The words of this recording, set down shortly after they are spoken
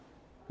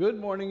Good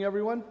morning,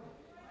 everyone.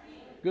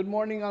 Good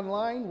morning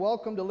online.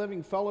 Welcome to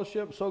Living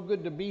Fellowship. So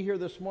good to be here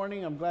this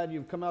morning. I'm glad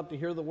you've come out to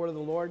hear the word of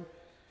the Lord.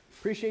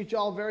 Appreciate you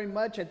all very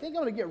much. I think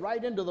I'm going to get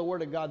right into the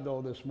word of God,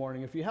 though, this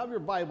morning. If you have your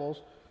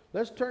Bibles,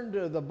 let's turn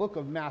to the book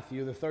of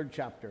Matthew, the 3rd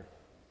chapter.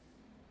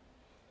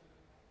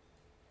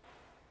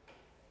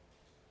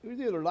 It was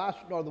either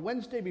the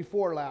Wednesday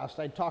before last,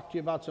 I talked to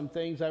you about some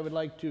things. I would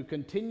like to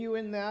continue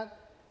in that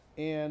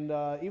and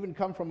even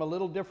come from a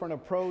little different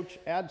approach,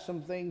 add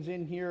some things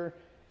in here,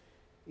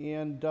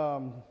 and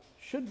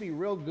should be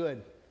real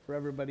good for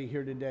everybody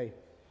here today.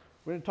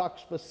 We're going to talk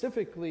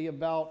specifically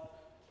about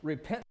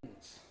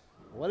repentance.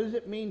 What does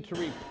it mean to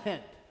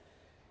repent?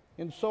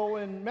 And so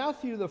in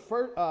Matthew, the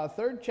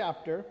 3rd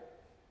chapter,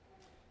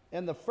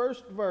 and the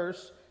first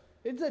verse,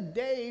 it's a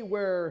day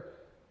where,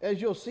 as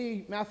you'll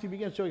see, Matthew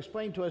begins to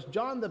explain to us,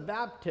 John the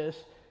Baptist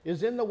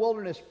is in the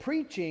wilderness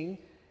preaching,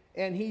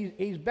 and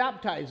he's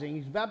baptizing.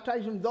 He's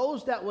baptizing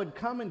those that would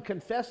come and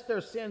confess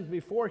their sins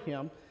before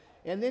him.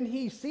 And then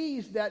he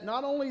sees that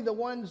not only the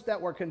ones that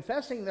were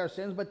confessing their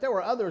sins, but there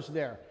were others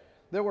there.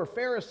 There were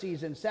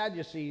Pharisees and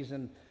Sadducees,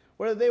 and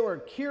whether they were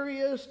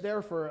curious,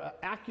 there for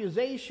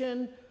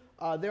accusation,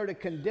 there to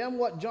condemn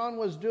what John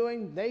was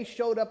doing, they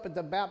showed up at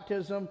the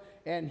baptism,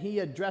 and he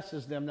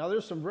addresses them. Now,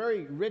 there's some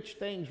very rich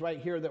things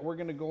right here that we're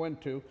going to go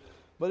into.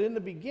 But in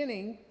the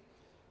beginning,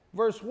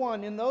 verse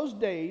 1, in those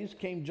days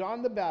came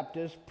John the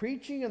Baptist,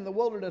 preaching in the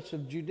wilderness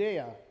of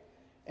Judea,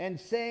 and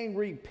saying,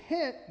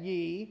 Repent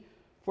ye,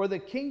 for the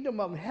kingdom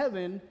of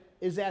heaven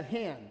is at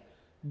hand.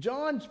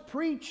 John's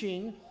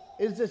preaching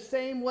is the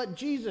same what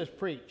Jesus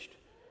preached.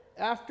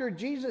 After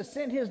Jesus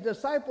sent his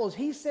disciples,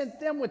 he sent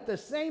them with the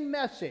same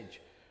message.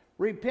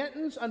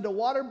 Repentance unto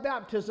water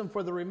baptism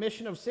for the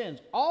remission of sins.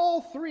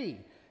 All three.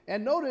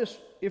 And notice,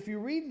 if you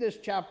read this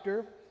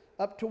chapter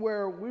up to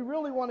where we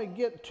really want to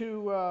get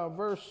to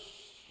verse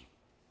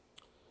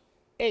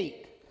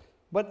 8.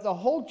 But the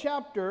whole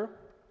chapter,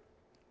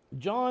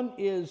 John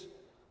is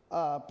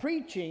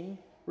preaching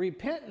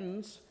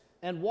repentance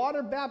and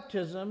water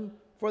baptism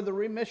for the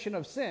remission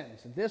of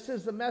sins. This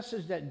is the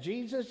message that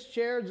Jesus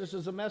shares. This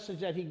is a message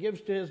that he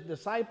gives to his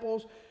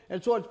disciples.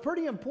 And so it's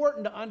pretty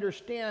important to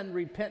understand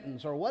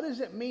repentance, or what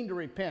does it mean to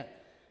repent?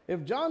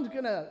 If John's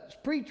going to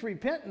preach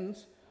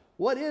repentance,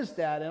 what is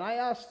that? And I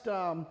asked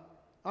on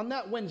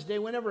that Wednesday,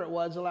 whenever it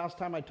was, the last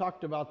time I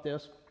talked about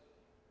this,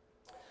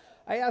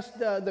 I asked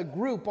the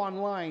group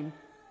online,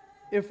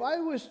 if I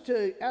was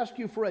to ask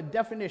you for a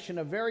definition,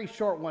 a very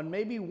short one,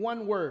 maybe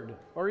one word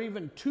or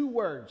even two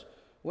words,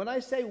 when I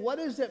say, what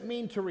does it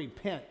mean to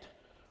repent?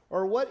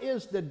 Or what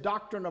is the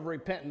doctrine of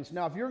repentance?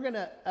 Now, if you're going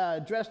to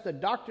address the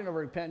doctrine of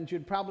repentance,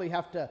 you'd probably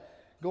have to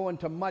go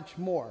into much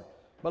more.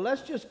 But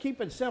let's just keep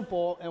it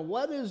simple. And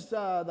what is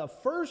the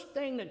first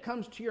thing that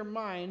comes to your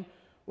mind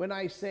when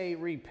I say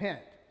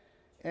repent?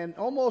 And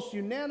almost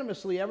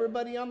unanimously,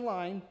 everybody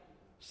online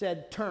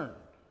said turn.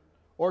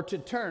 Or to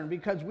turn,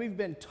 because we've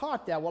been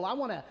taught that. Well, I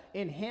want to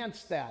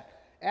enhance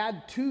that,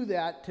 add to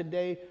that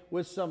today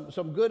with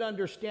some good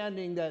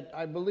understanding that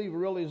I believe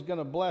really is going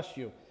to bless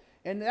you.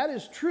 And that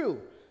is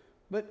true.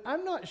 But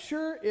I'm not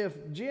sure if,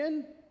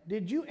 Jen,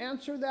 did you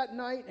answer that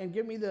night and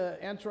give me the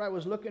answer I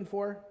was looking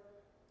for?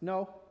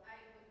 No?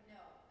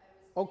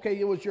 Okay,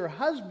 it was your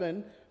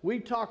husband. We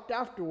talked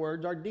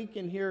afterwards. Our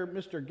deacon here,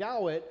 Mr.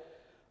 Gowett,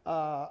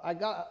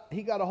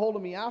 he got a hold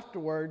of me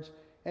afterwards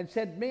and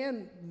said,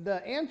 man,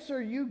 the answer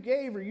you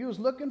gave or you was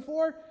looking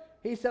for,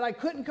 he said, I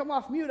couldn't come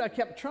off mute. I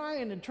kept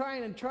trying and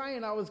trying and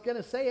trying. I was going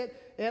to say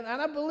it, and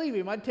I believe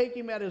him. I take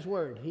him at his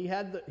word. He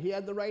had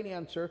the right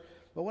answer.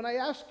 But when I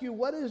ask you,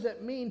 what does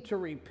it mean to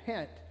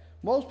repent?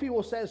 Most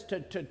people says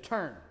to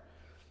turn.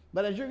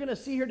 But as you're going to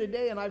see here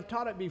today, and I've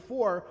taught it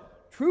before,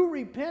 true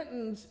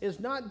repentance is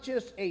not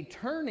just a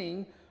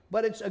turning,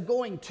 but it's a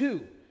going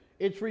to.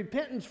 It's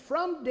repentance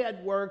from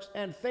dead works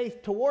and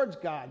faith towards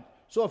God.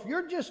 So if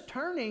you're just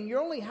turning, you're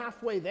only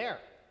halfway there.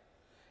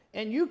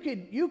 And you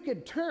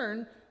could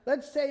turn,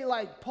 let's say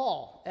like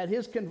Paul at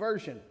his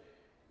conversion.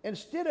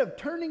 Instead of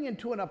turning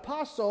into an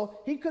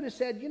apostle, he could have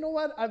said, you know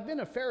what, I've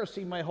been a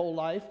Pharisee my whole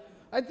life.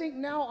 I think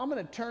now I'm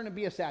going to turn and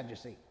be a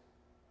Sadducee.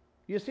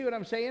 You see what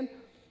I'm saying?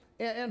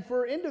 And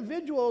for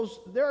individuals,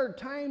 there are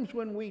times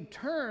when we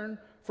turn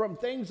from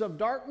things of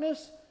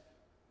darkness,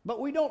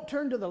 but we don't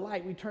turn to the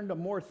light. We turn to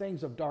more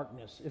things of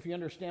darkness, if you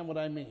understand what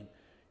I mean.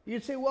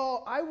 You'd say,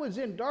 well, I was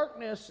in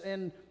darkness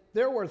and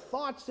there were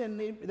thoughts in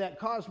me that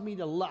caused me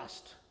to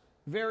lust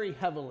very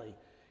heavily.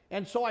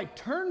 And so I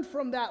turned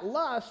from that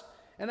lust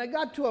and I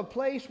got to a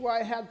place where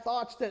I had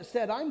thoughts that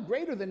said, I'm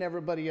greater than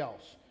everybody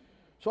else.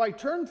 So I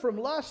turned from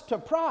lust to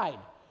pride.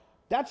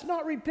 That's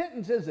not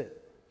repentance, is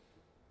it?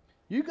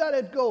 You got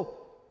to go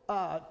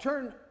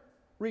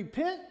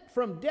repent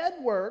from dead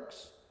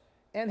works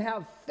and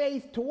have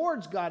faith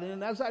towards God.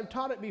 And as I've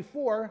taught it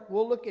before,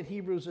 we'll look at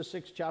Hebrews, the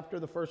 6th chapter,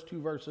 the first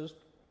 2 verses.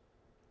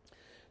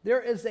 There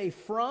is a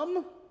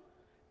from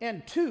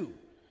and to.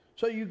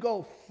 So you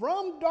go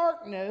from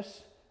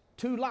darkness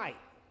to light.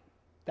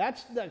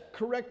 That's the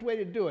correct way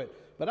to do it.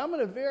 But I'm going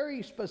to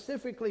very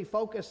specifically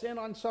focus in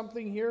on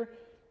something here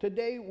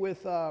today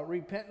with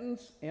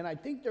repentance, and I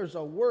think there's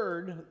a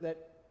word that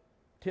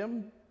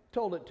Tim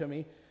told it to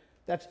me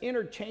that's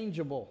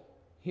interchangeable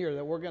here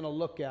that we're going to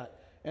look at.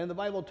 And the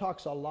Bible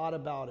talks a lot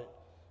about it.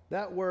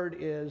 That word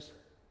is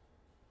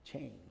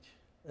change.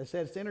 It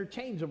says it's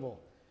interchangeable.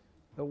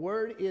 The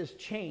word is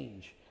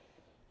change.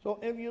 So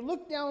if you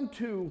look down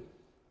to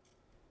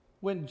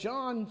when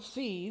John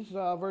sees,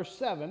 verse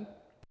 7,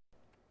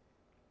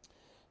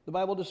 the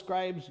Bible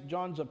describes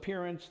John's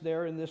appearance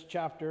there in this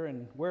chapter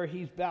and where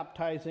he's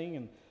baptizing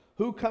and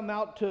who come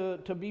out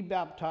to be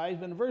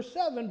baptized. In verse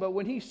 7, but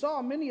when he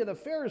saw many of the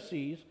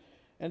Pharisees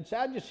and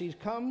Sadducees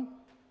come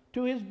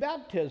to his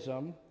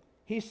baptism,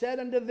 he said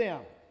unto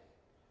them,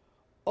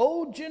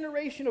 O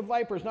generation of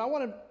vipers. Now I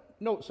want to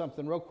note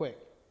something real quick.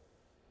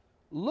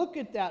 Look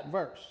at that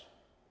verse.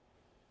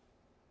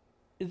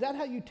 Is that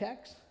how you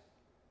text?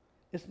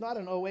 It's not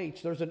an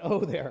OH, there's an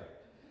O there.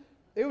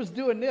 It was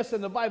doing this in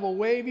the Bible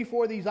way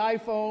before these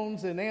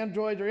iPhones and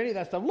Androids or any of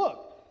that stuff.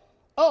 Look,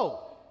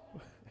 O,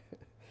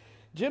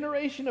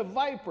 generation of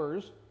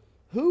vipers,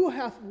 who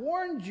hath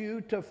warned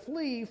you to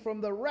flee from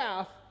the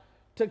wrath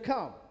to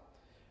come?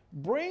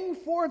 Bring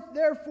forth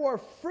therefore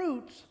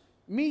fruits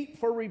meet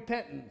for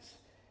repentance.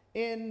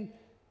 And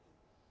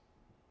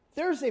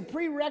there's a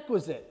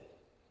prerequisite.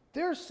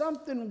 There's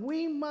something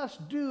we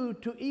must do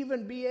to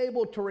even be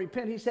able to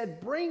repent. He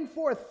said, bring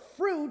forth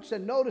fruits,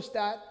 and notice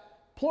that,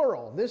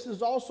 plural. This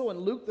is also in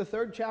Luke, the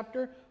 3rd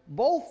chapter.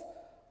 Both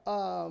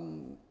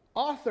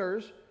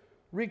authors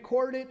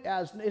record it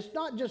as, it's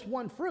not just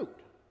one fruit.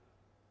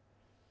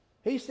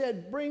 He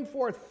said, bring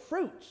forth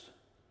fruits,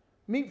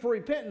 meet for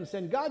repentance.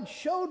 And God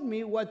showed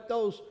me what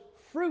those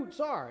fruits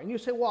are. And you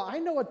say, well, I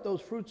know what those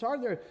fruits are.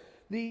 They're,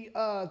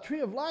 the tree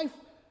of life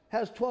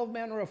has 12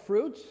 manner of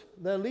fruits.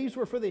 The leaves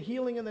were for the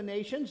healing of the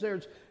nations.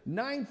 There's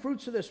 9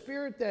 fruits of the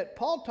Spirit that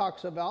Paul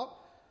talks about.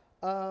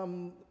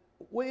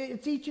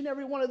 It's each and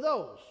every one of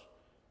those.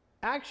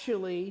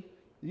 Actually,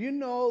 you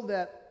know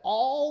that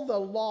all the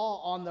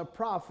law on the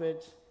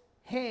prophets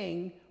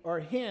hang or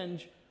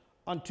hinge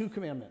on 2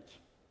 commandments.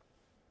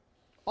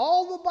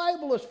 All the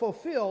Bible is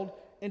fulfilled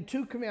in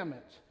 2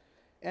 commandments.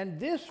 And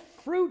this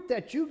fruit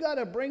that you got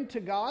to bring to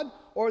God,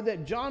 or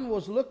that John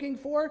was looking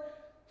for,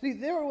 see,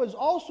 there was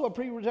also a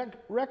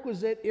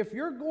prerequisite. If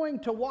you're going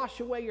to wash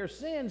away your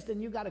sins, then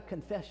you got to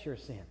confess your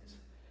sins.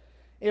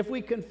 If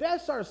we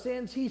confess our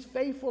sins, he's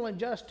faithful and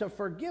just to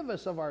forgive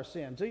us of our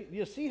sins.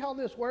 You see how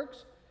this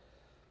works?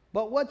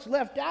 But what's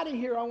left out of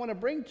here I want to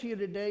bring to you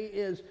today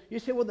is, you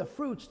say, well, the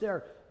fruits,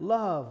 they're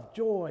love,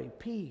 joy,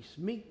 peace,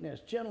 meekness,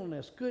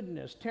 gentleness,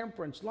 goodness,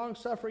 temperance,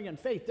 long-suffering, and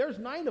faith. There's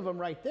 9 of them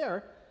right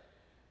there.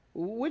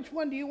 Which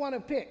one do you want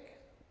to pick?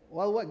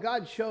 Well, what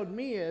God showed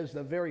me is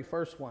the very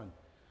first one.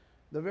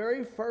 The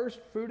very first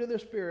fruit of the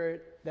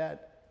Spirit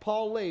that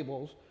Paul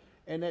labels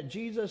and that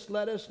Jesus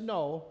let us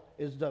know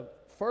is the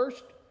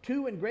first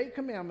 2 and great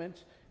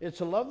commandments. It's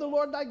to love the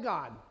Lord thy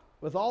God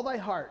with all thy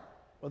heart,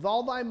 with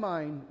all thy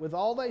mind, with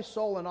all thy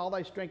soul, and all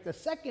thy strength. The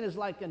second is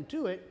like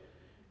unto it,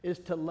 is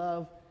to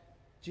love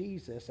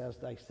Jesus as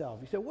thyself.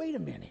 You say, wait a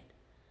minute.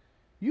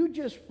 You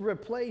just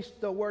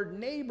replaced the word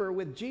neighbor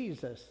with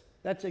Jesus.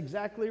 That's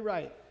exactly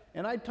right.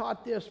 And I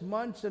taught this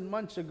months and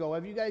months ago.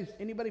 Have you guys,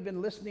 anybody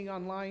been listening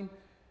online?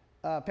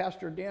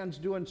 Pastor Dan's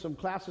doing some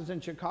classes in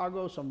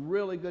Chicago, some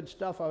really good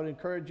stuff. I would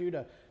encourage you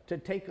to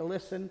take a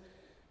listen.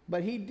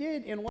 But he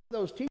did, in one of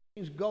those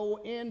teachings, go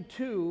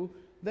into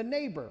the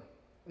neighbor.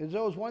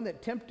 There was one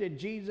that tempted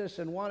Jesus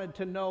and wanted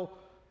to know,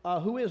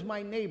 who is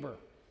my neighbor?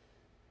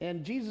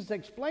 And Jesus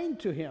explained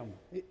to him.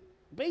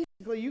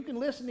 Basically, you can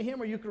listen to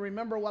him or you can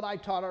remember what I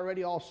taught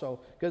already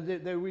also, because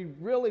we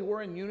really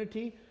were in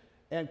unity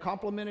and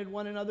complemented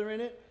one another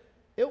in it.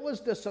 It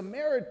was the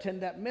Samaritan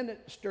that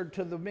ministered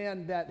to the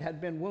man that had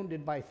been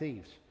wounded by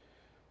thieves.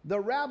 The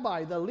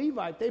rabbi, the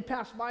Levite, they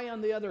passed by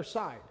on the other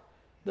side.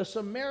 The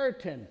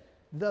Samaritan,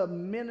 the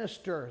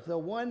minister, the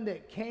one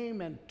that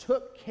came and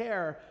took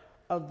care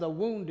of the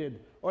wounded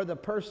or the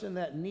person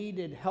that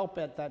needed help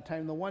at that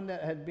time, the one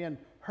that had been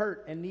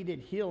hurt and needed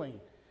healing.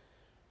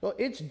 So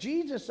it's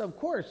Jesus, of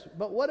course,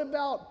 but what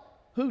about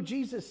who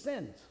Jesus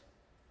sends?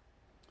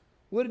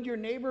 Would your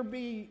neighbor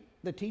be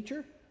the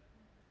teacher?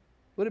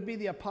 Would it be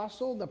the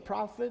apostle, the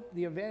prophet,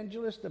 the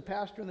evangelist, the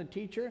pastor, and the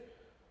teacher?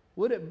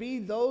 Would it be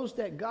those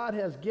that God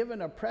has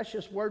given a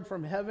precious word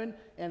from heaven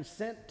and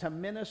sent to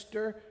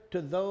minister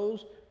to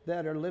those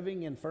that are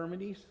living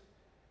infirmities,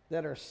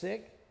 that are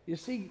sick? You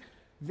see,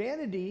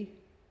 vanity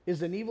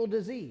is an evil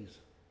disease.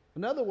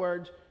 In other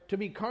words, to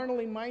be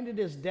carnally minded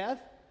is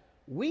death.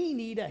 We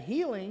need a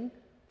healing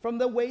from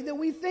the way that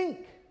we think.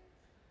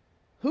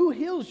 Who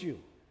heals you?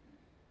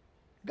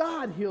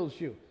 God heals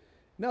you.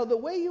 Now, the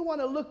way you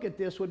want to look at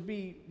this would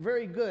be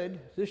very good.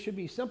 This should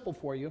be simple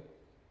for you,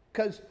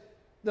 because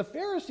the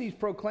Pharisees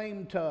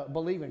proclaimed to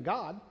believe in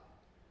God,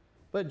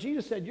 but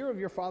Jesus said, you're of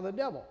your father the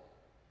devil.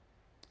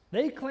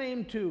 They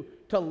claim to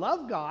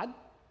love God.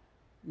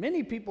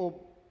 Many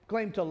people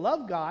claim to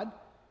love God,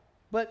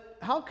 but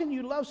how can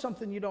you love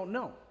something you don't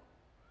know?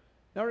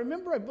 Now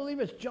remember, I believe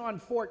it's John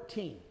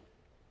 14.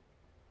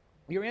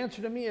 Your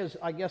answer to me is,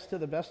 I guess, to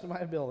the best of my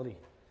ability.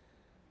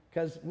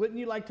 Because wouldn't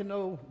you like to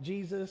know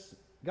Jesus,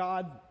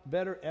 God,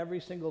 better every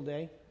single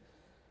day?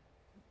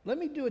 Let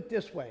me do it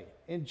this way.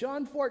 In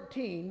John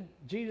 14,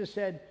 Jesus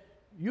said,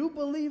 you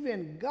believe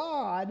in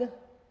God,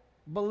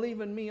 believe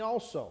in me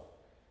also.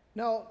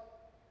 Now,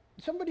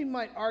 somebody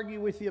might argue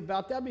with you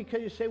about that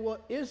because you say, well,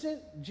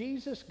 isn't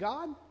Jesus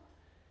God?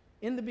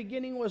 In the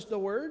beginning was the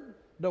Word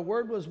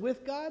was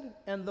with God,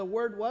 and the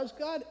Word was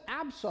God?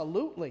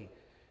 Absolutely.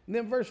 And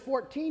then verse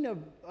 14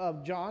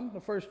 of John, the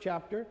first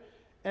chapter,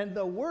 and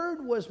the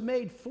Word was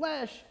made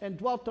flesh and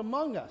dwelt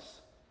among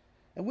us.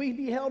 And we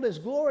beheld his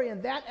glory,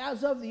 and that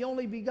as of the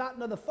only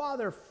begotten of the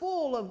Father,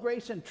 full of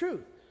grace and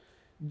truth.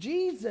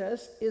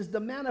 Jesus is the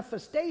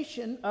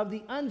manifestation of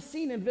the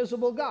unseen,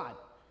 invisible God.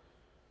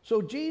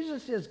 So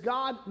Jesus is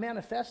God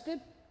manifested.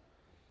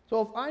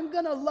 So if I'm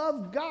going to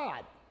love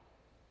God,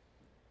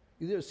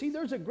 see,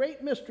 there's a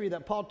great mystery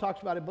that Paul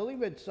talks about. I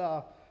believe it's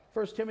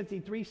 1 Timothy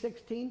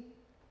 3:16.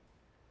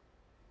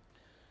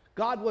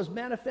 God was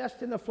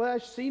manifest in the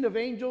flesh, seen of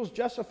angels,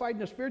 justified in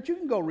the spirit. You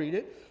can go read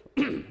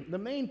it. The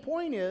main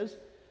point is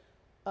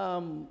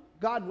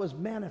God was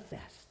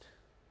manifest.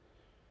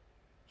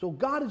 So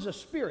God is a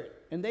spirit,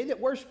 and they that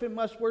worship him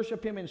must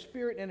worship him in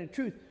spirit and in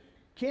truth.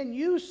 Can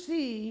you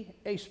see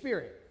a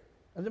spirit?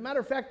 As a matter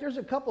of fact, there's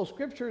a couple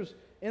scriptures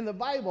in the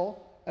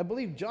Bible, I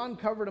believe John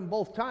covered them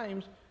both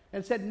times,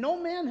 and said no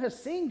man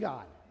has seen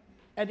God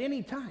at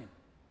any time.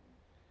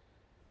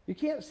 You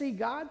can't see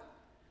God.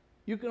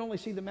 You can only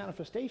see the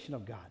manifestation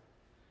of God,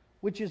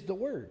 which is the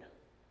Word,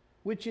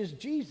 which is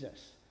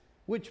Jesus,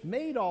 which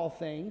made all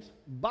things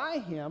by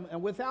him,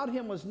 and without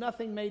him was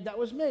nothing made that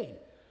was made.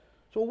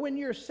 So when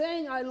you're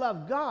saying I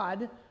love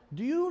God,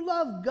 do you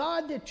love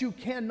God that you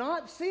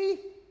cannot see?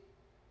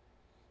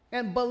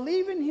 And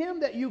believe in him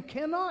that you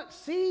cannot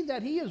see,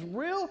 that he is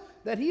real,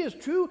 that he is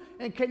true,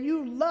 and can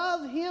you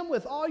love him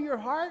with all your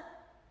heart?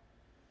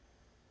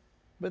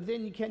 But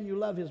then can you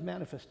love his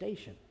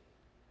manifestation?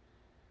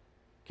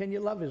 Can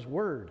you love his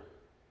word?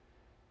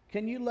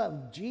 Can you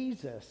love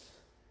Jesus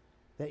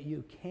that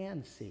you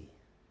can see?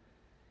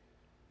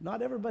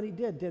 Not everybody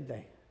did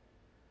they?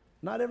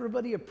 Not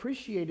everybody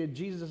appreciated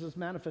Jesus'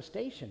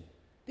 manifestation,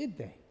 did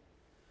they?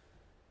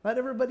 Not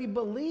everybody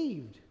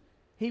believed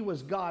he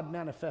was God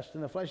manifest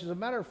in the flesh. As a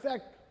matter of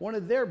fact, one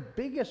of their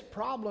biggest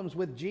problems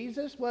with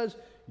Jesus was,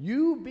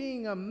 you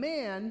being a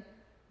man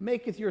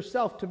maketh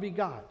yourself to be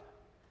God.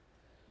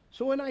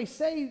 So when I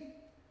say,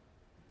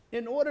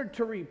 in order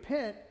to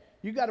repent,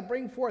 you got to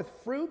bring forth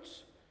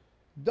fruits,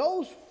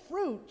 those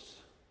fruits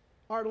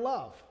are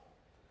love.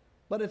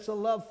 But it's a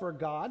love for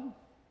God,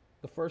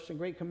 the first and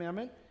great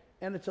commandment,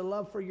 and it's a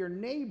love for your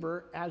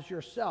neighbor as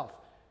yourself.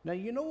 Now,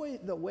 you know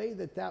the way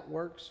that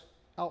works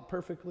out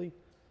perfectly?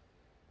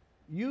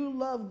 You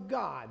love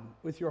God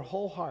with your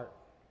whole heart.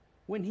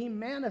 When he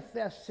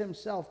manifests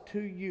himself to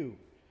you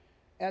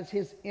as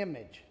his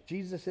image,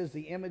 Jesus is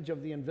the image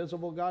of the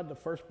invisible God, the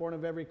firstborn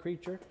of every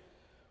creature.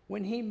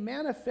 When he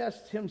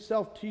manifests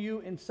himself to you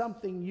in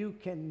something you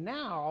can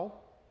now,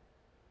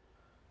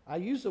 I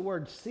use the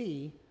word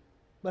see,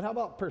 but how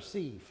about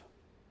perceive?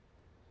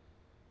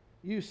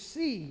 You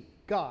see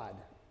God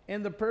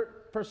and the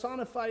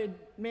personified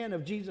man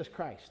of Jesus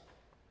Christ.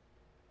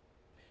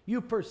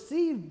 You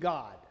perceive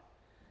God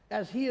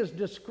as he is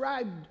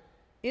described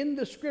in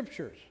the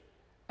scriptures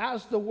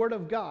as the Word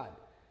of God.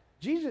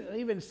 Jesus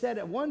even said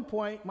at one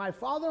point, my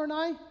Father and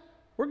I,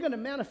 we're going to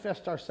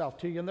manifest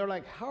ourselves to you. And they're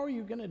like, how are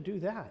you going to do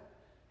that?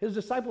 His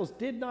disciples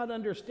did not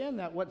understand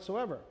that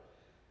whatsoever.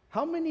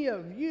 How many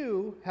of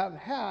you have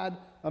had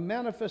a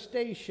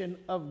manifestation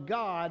of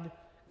God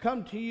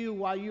come to you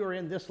while you are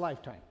in this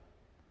lifetime?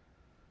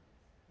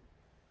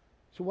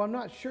 So I'm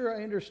not sure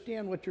I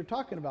understand what you're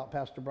talking about,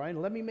 Pastor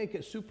Brian. Let me make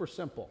it super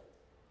simple.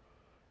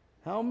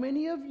 How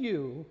many of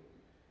you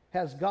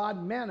has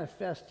God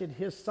manifested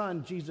his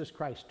Son, Jesus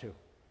Christ, to?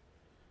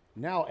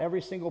 Now,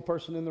 every single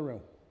person in the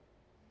room.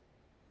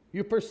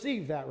 You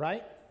perceive that,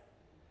 right?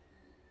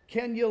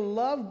 Can you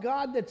love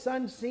God that's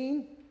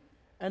unseen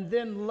and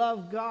then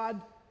love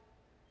God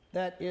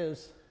that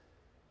is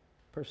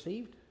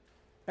perceived?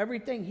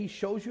 Everything he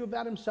shows you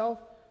about himself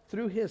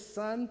through his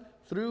Son,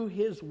 through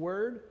his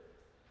Word,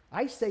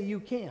 I say you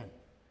can.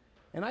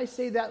 And I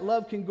say that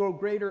love can grow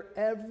greater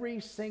every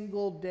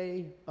single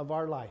day of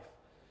our life.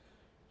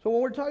 So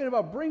when we're talking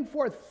about bring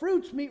forth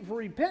fruits meet for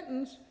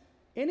repentance,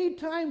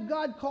 anytime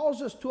God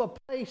calls us to a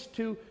place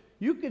to,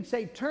 you could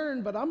say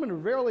turn, but I'm going to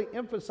really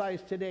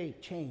emphasize today,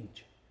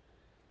 change.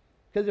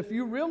 Because if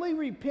you really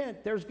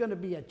repent, there's going to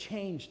be a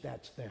change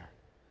that's there.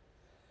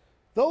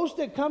 Those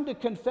that come to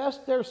confess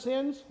their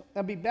sins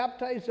and be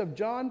baptized of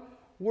John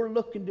were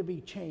looking to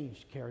be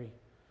changed, Carrie.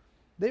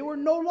 They were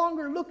no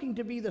longer looking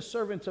to be the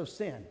servants of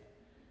sin.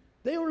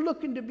 They were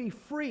looking to be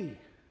free.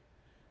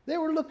 They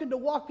were looking to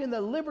walk in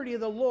the liberty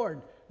of the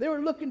Lord. They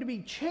were looking to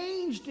be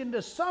changed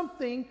into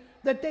something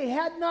that they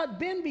had not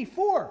been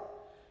before.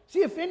 See,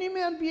 if any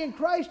man be in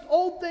Christ,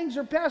 old things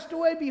are passed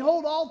away.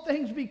 Behold, all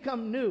things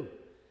become new.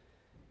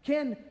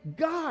 Can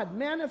God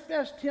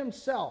manifest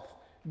himself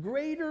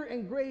greater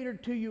and greater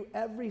to you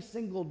every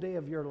single day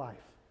of your life.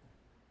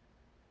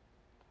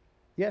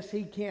 Yes,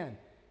 he can.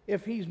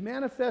 If he's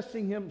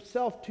manifesting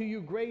himself to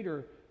you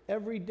greater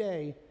every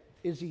day,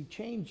 is he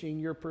changing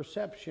your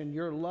perception,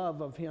 your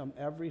love of him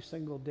every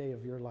single day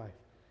of your life?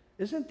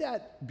 Isn't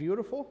that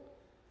beautiful?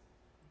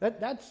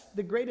 That's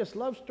the greatest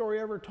love story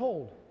ever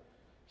told.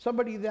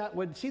 Somebody that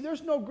would, see,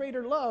 there's no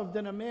greater love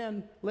than a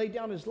man lay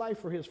down his life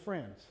for his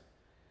friends.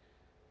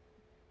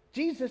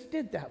 Jesus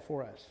did that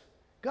for us.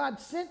 God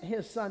sent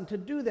his son to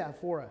do that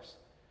for us.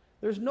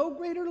 There's no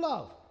greater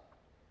love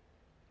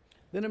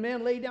than a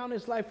man lay down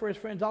his life for his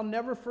friends. I'll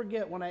never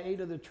forget when I ate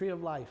of the tree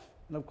of life.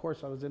 And of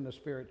course I was in the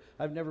spirit.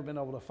 I've never been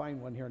able to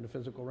find one here in the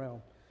physical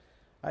realm.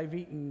 I've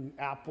eaten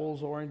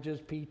apples,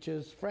 oranges,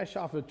 peaches, fresh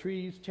off of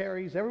trees,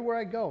 cherries, everywhere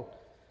I go.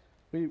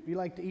 We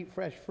like to eat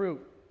fresh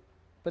fruit.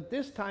 But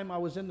this time I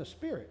was in the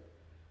spirit.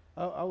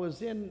 I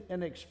was in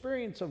an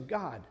experience of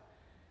God.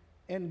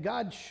 And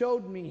God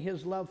showed me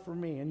his love for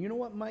me. And you know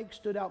what, Mike,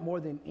 stood out more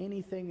than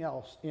anything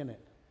else in it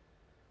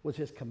was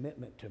his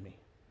commitment to me.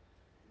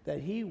 That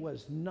he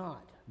was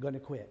not going to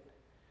quit.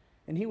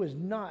 And he was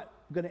not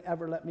going to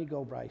ever let me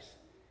go, Bryce.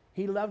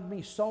 He loved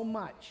me so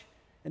much.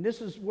 And this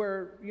is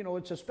where, you know,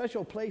 it's a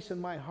special place in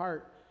my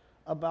heart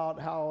about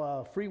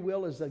how free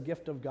will is a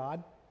gift of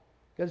God.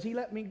 Because he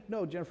let me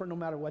know, Jennifer, no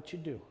matter what you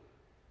do,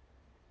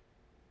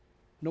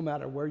 no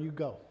matter where you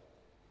go,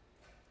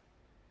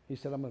 he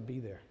said, I'm going to be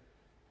there.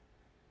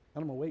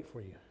 And I'm going to wait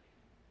for you.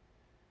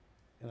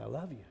 And I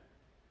love you.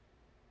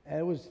 And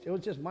it was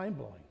just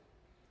mind-blowing.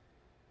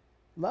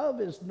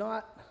 Love is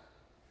not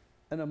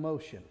an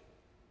emotion.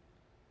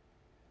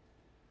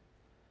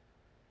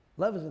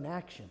 Love is an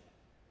action.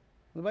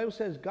 When the Bible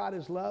says God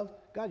is love,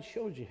 God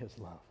shows you his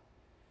love.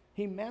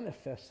 He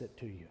manifests it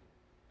to you.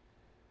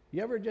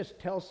 You ever just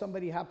tell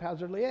somebody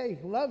haphazardly, hey,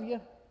 love you?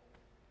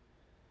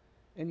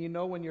 And you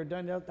know when you're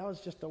done, that was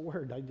just a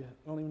word. I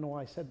don't even know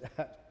why I said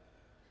that.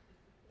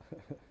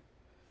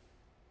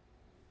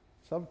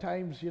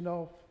 Sometimes, you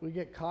know, we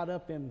get caught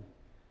up in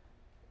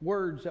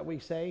words that we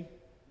say.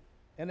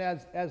 And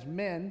as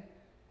men,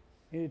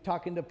 you're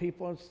talking to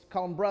people and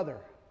call them brother.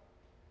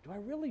 Do I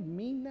really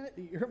mean that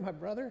you're my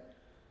brother?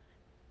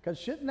 Because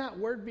shouldn't that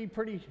word be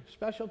pretty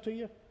special to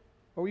you?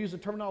 Or we use the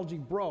terminology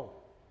bro.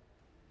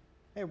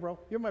 Hey, bro,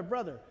 you're my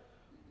brother.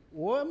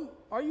 Well,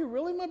 are you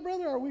really my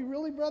brother? Are we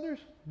really brothers?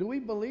 Do we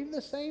believe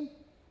the same?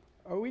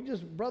 Are we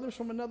just brothers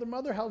from another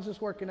mother? How's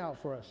this working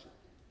out for us?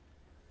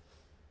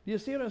 Do you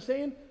see what I'm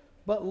saying?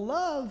 But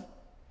love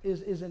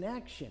is an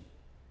action.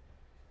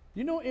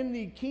 You know, in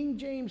the King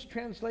James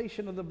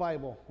translation of the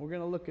Bible, we're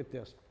going to look at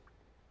this.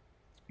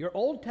 Your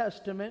Old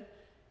Testament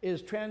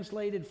is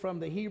translated from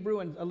the Hebrew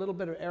and a little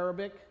bit of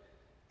Arabic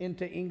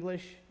into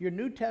English. Your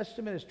New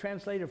Testament is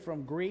translated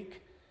from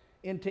Greek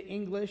into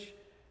English.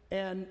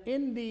 And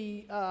in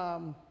the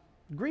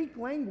Greek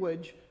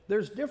language,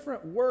 there's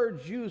different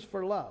words used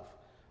for love.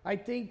 I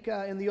think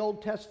in the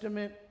Old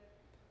Testament,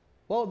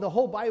 well, the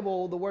whole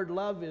Bible, the word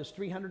love is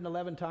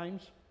 311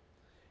 times.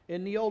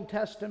 In the Old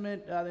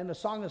Testament, in the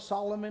Song of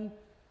Solomon,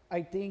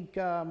 I think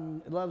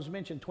love's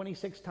mentioned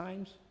 26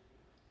 times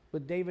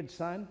with David's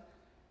son.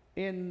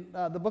 In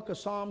the book of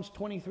Psalms,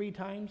 23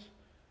 times.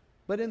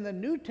 But in the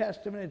New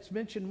Testament, it's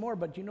mentioned more.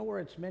 But you know where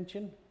it's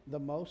mentioned the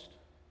most?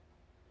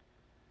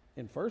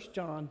 In 1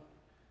 John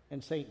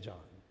and St. John.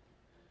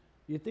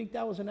 You think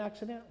that was an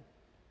accident?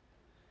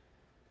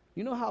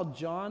 You know how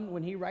John,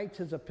 when he writes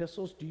his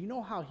epistles, do you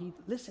know how he,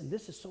 listen,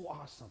 this is so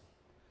awesome.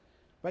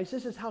 Right?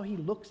 This is how he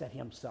looks at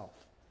himself.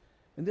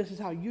 And this is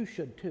how you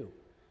should too.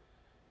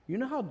 You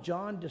know how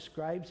John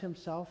describes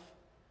himself?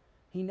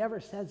 He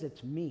never says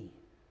it's me.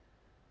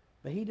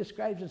 But he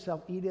describes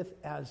himself, Edith,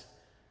 as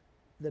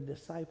the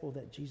disciple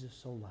that Jesus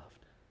so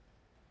loved.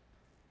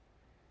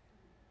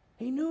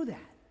 He knew that.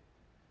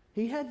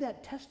 He had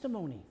that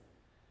testimony.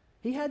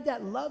 He had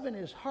that love in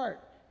his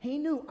heart. He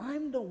knew,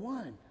 I'm the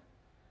one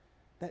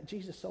that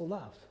Jesus so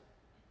loves.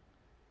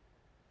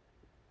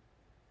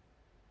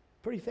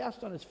 Pretty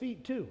fast on his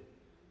feet, too.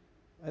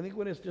 I think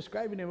when it's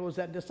describing him, it was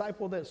that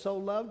disciple that so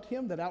loved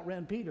him that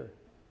outran Peter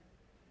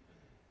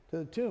to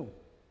the tomb.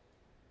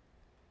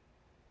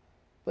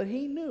 But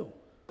he knew.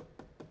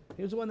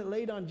 He was the one that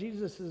laid on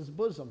Jesus'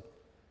 bosom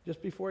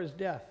just before his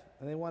death.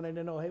 And they wanted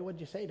to know, hey,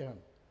 what'd you say to him?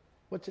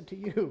 What's it to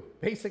you?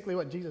 Basically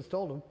what Jesus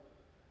told him.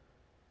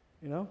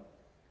 You know?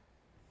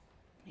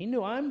 He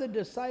knew, I'm the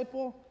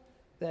disciple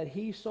that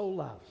he so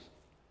loves.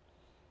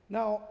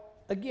 Now,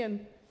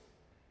 again,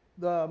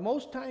 the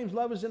most times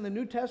love is in the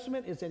New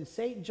Testament is in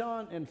St.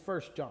 John and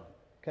 1 John.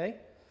 Okay?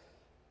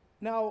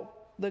 Now,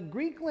 the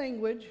Greek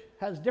language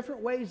has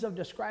different ways of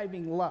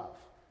describing love.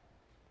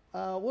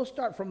 We'll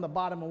start from the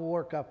bottom and we'll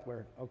work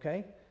upward,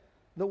 okay?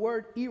 The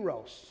word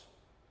eros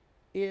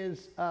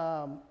is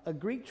a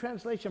Greek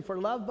translation for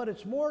love, but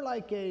it's more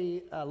like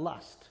a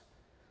lust.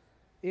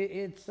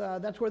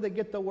 That's where they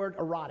get the word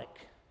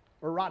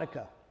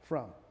erotica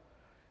from.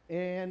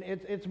 And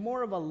it's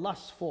more of a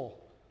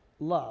lustful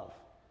love.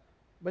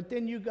 But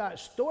then you got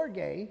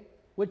storge,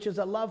 which is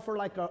a love for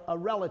like a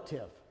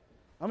relative.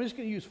 I'm just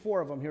going to use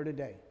 4 of them here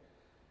today.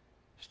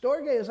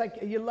 Storge is like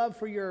your love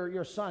for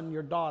your son,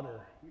 your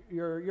daughter,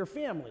 your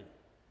family,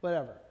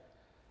 whatever.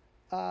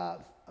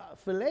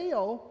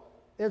 Phileo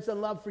is a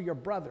love for your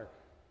brother.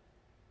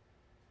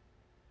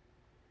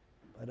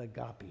 But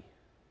agape,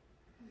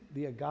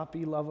 the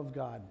agape love of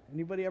God.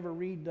 Anybody ever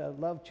read the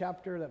love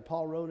chapter that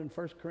Paul wrote in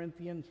 1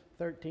 Corinthians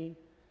 13?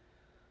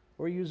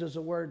 Where he uses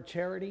the word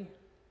charity?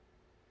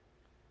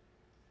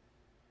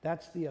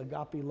 That's the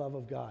agape love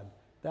of God.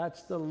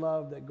 That's the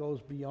love that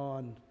goes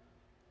beyond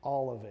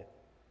all of it.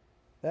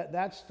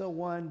 That's the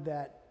one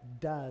that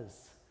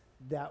does,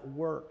 that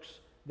works,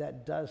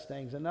 that does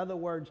things. In other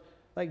words,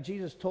 like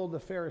Jesus told the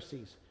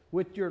Pharisees,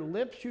 with your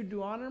lips you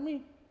do honor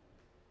me,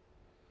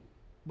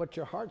 but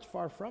your heart's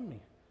far from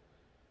me.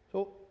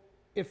 So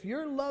if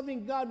you're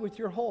loving God with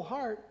your whole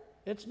heart,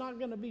 it's not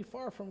going to be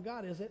far from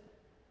God, is it?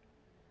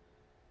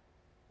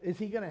 Is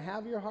he going to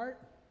have your heart?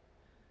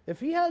 If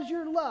he has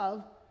your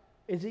love,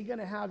 is he going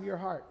to have your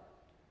heart?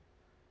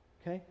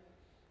 Okay?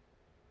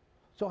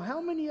 So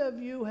how many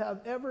of you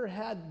have ever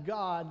had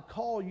God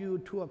call you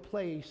to a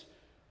place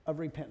of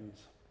repentance?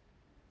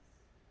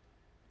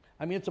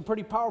 I mean, it's a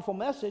pretty powerful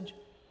message.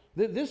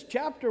 This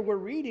chapter we're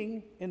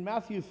reading in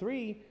Matthew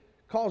 3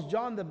 calls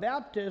John the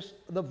Baptist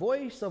the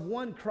voice of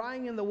one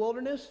crying in the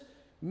wilderness,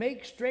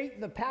 make straight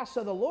the paths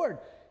of the Lord.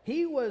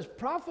 He was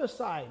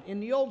prophesied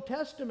in the Old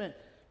Testament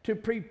to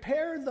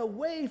prepare the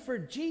way for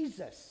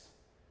Jesus.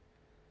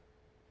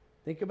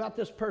 Think about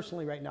this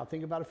personally right now.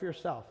 Think about it for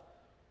yourself.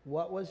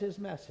 What was his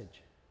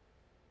message?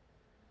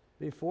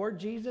 Before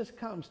Jesus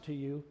comes to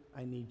you,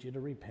 I need you to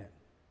repent.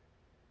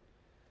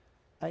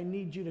 I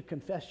need you to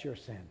confess your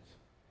sins.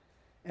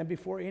 And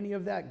before any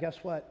of that, guess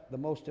what? The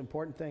most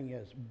important thing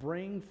is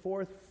bring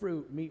forth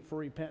fruit, meet for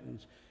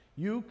repentance.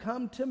 You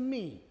come to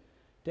me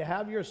to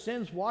have your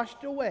sins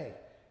washed away,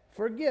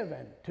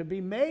 forgiven, to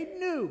be made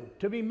new,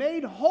 to be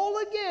made whole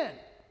again.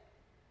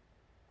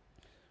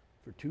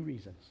 For two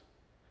reasons.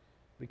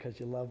 Because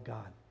you love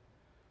God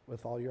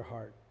with all your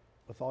heart,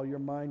 with all your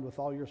mind, with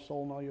all your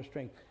soul, and all your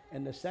strength.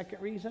 And the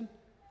second reason,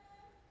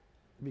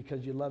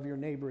 because you love your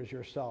neighbor as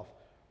yourself.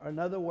 Or in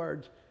other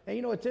words, and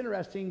you know, it's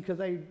interesting because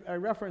I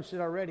referenced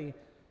it already,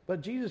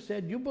 but Jesus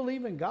said, you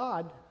believe in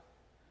God,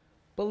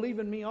 believe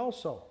in me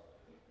also.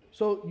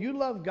 So you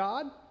love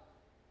God.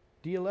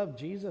 Do you love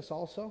Jesus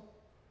also?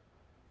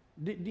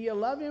 Do you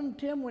love him,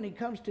 Tim, when he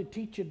comes to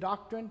teach you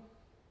doctrine?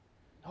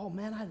 Oh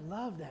man, I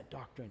love that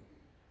doctrine.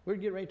 We're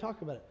getting ready to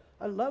talk about it.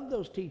 I love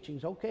those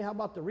teachings. Okay, how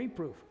about the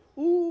reproof?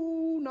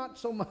 Ooh, not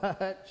so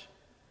much.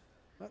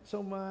 Not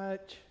so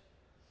much.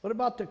 What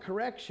about the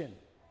correction?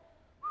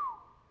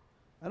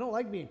 I don't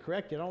like being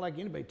corrected. I don't like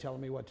anybody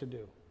telling me what to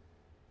do.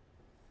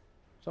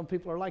 Some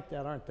people are like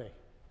that, aren't they?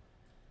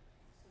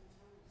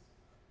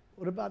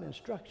 What about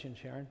instruction,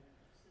 Sharon?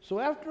 So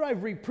after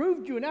I've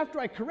reproved you and after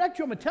I correct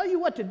you, I'm going to tell you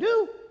what to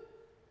do.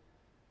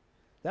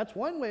 That's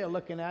one way of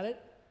looking at it.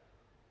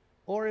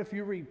 Or if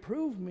you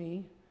reprove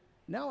me,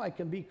 now I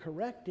can be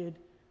corrected.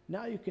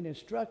 Now you can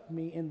instruct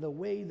me in the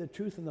way, the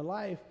truth, and the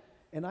life,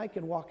 and I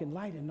can walk in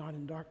light and not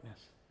in darkness.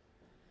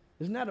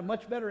 Isn't that a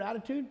much better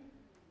attitude?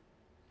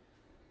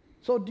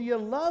 So do you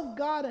love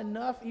God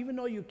enough, even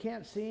though you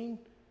can't see him,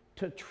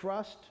 to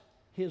trust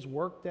his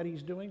work that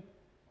he's doing?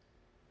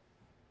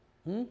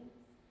 You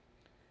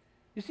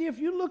see, if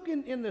you look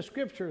in the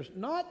scriptures,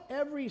 not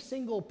every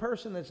single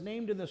person that's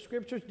named in the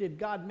scriptures did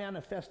God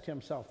manifest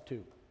himself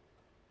to.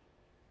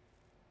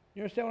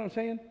 You understand what I'm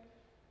saying?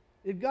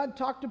 Did God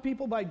talk to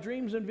people by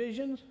dreams and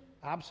visions?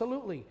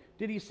 Absolutely.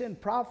 Did he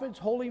send prophets,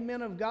 holy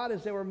men of God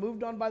as they were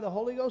moved on by the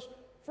Holy Ghost?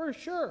 For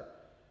sure.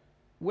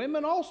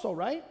 Women also,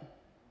 right?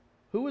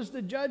 Who was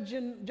the judge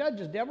in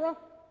Judges? Deborah?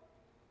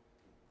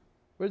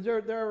 Was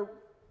there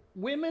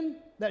women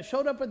that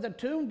showed up at the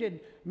tomb?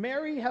 Did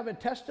Mary have a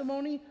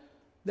testimony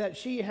that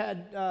she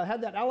had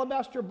that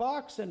alabaster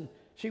box and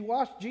she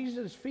washed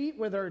Jesus' feet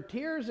with her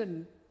tears?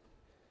 And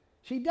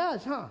she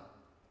does, huh?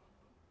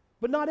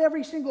 But not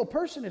every single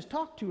person is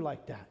talked to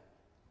like that.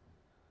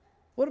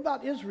 What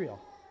about Israel?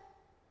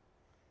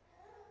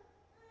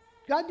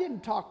 God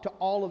didn't talk to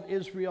all of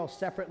Israel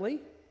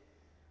separately.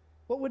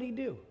 What would he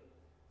do?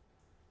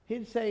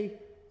 He'd say,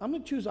 I'm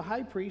going to choose a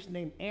high priest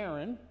named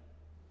Aaron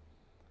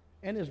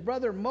and his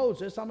brother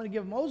Moses. I'm going to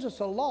give Moses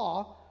a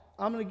law.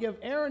 I'm going to give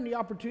Aaron the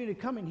opportunity to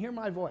come and hear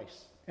my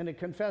voice and to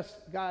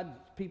confess God's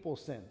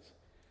people's sins.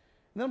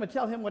 And then I'm going to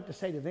tell him what to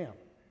say to them.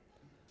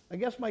 I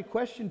guess my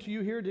question to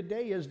you here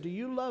today is, do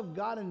you love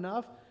God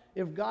enough,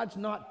 if God's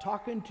not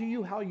talking to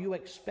you how you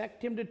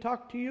expect him to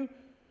talk to you,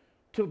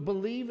 to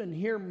believe and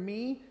hear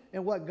me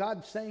and what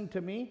God's saying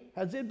to me?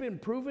 Has it been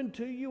proven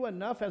to you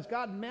enough? Has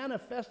God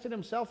manifested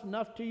himself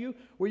enough to you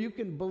where you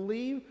can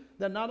believe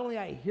that not only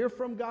I hear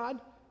from God,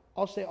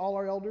 I'll say all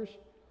our elders,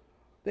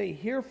 they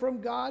hear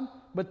from God,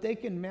 but they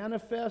can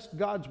manifest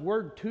God's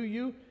word to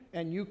you,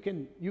 and you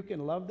can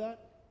love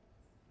that?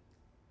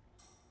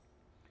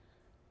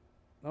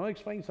 Now, I'll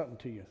explain something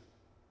to you.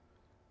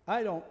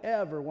 I don't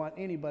ever want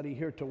anybody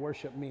here to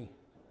worship me.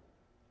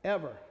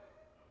 Ever.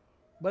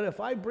 But if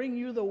I bring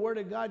you the word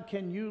of God,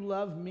 can you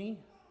love me?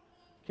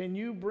 Can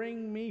you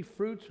bring me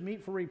fruits,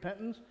 meet for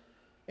repentance?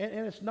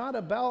 And it's not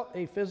about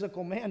a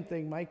physical man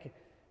thing, Mike.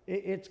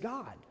 It's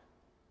God.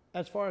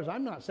 As far as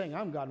I'm not saying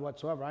I'm God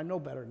whatsoever. I know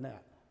better than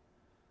that.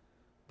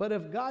 But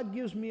if God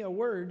gives me a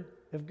word,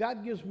 if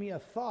God gives me a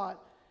thought,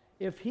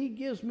 if he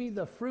gives me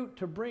the fruit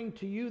to bring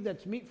to you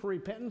that's meet for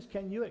repentance,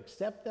 can you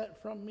accept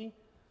that from me?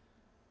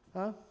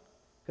 Huh?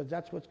 Because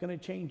that's what's going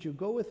to change you.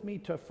 Go with me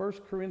to 2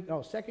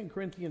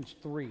 Corinthians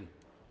 3. We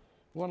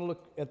want to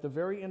look at the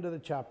very end of the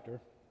chapter.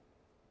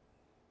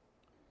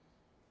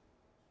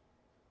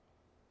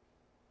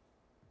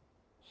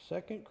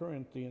 Second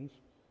Corinthians,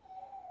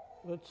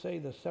 let's say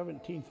the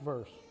 17th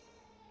verse.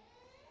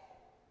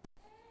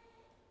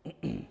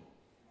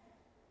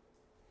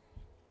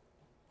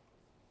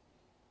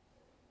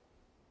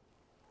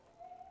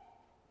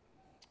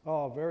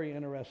 Oh, very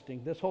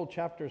interesting. This whole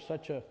chapter is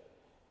such a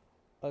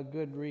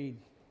good read.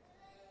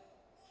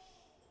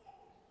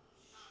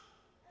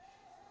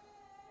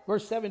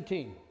 Verse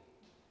 17.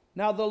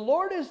 Now the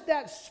Lord is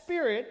that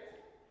Spirit,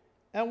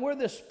 and where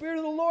the Spirit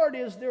of the Lord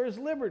is, there is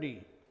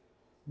liberty.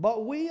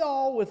 But we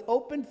all, with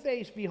open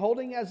face,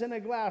 beholding as in a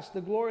glass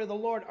the glory of the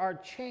Lord, are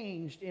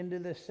changed into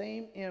the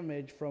same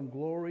image from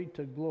glory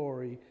to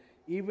glory,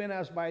 even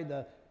as by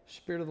the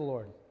Spirit of the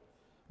Lord.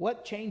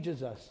 What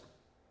changes us?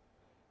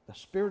 The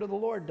Spirit of the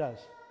Lord does.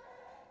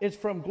 It's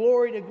from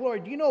glory to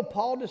glory. Do you know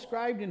Paul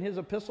described in his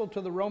epistle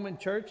to the Roman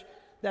church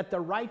that the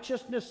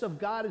righteousness of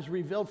God is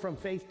revealed from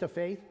faith to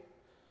faith?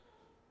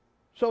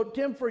 So,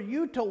 Tim, for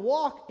you to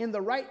walk in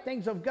the right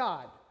things of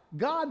God,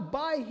 God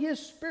by his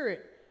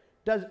Spirit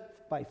does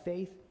by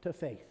faith to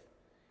faith.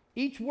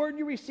 Each word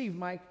you receive,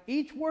 Mike,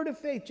 each word of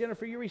faith,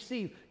 Jennifer, you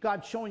receive,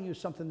 God's showing you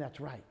something that's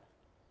right.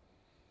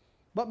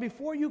 But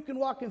before you can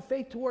walk in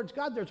faith towards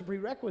God, there's a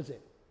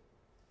prerequisite.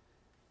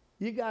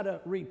 You got to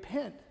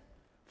repent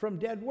from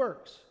dead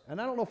works. And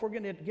I don't know if we're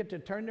going to get to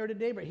turn there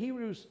today, but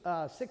Hebrews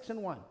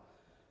 6:1.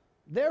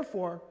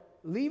 Therefore,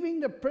 leaving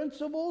the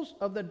principles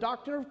of the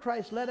doctrine of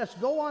Christ, let us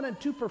go on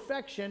into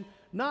perfection,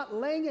 not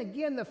laying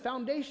again the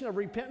foundation of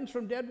repentance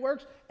from dead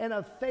works and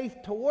of faith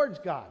towards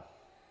God.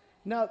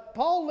 Now,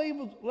 Paul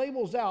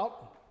labels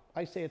out,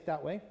 I say it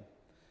that way,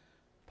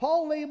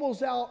 Paul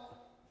labels out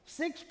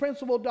 6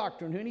 principal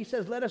doctrines, and he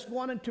says, let us go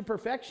on into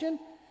perfection.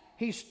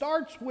 He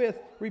starts with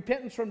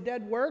repentance from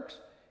dead works,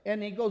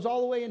 and he goes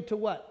all the way into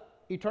what?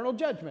 Eternal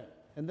judgment.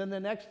 And then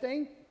the next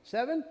thing,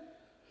 7,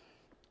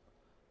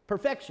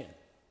 perfection.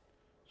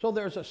 So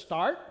there's a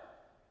start.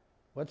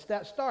 What's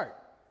that start?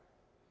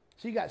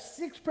 So you got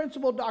 6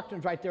 principal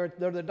doctrines right there.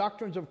 They're the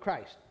doctrines of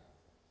Christ.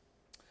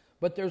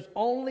 But there's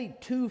only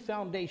 2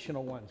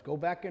 foundational ones. Go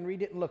back and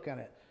read it and look at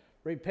it.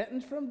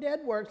 Repentance from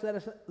dead works. Let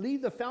us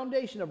leave the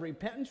foundation of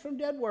repentance from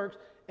dead works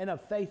and of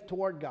faith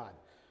toward God.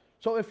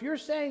 So if you're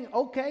saying,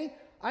 okay,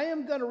 I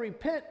am going to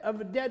repent of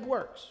the dead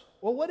works.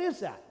 Well, what is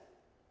that?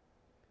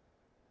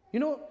 You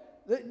know,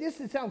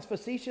 this sounds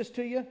facetious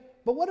to you,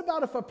 but what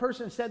about if a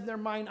person said in their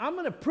mind, I'm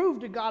going to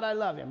prove to God I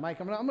love him, Mike.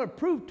 I'm going to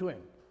prove to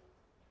him.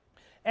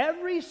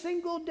 Every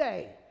single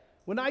day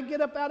when I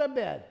get up out of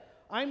bed,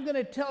 I'm going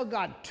to tell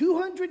God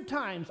 200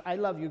 times, I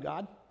love you,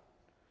 God.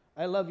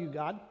 I love you,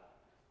 God.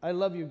 I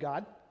love you,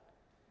 God.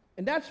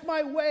 And that's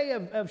my way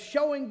of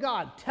showing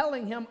God,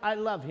 telling him I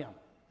love him.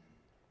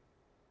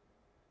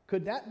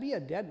 Could that be a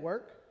dead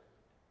work?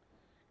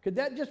 Could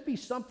that just be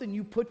something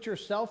you put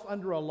yourself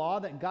under a law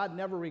that God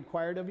never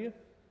required of you?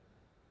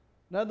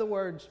 In other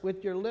words,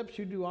 with your lips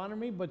you do honor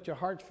me, but your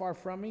heart's far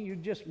from me. You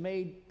just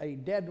made a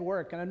dead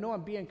work. And I know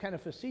I'm being kind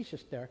of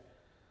facetious there.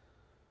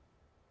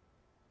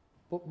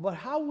 But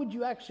how would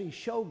you actually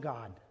show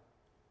God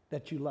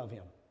that you love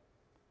him?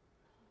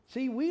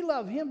 See, we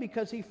love him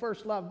because he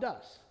first loved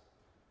us.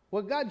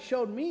 What God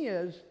showed me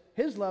is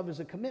his love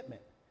is a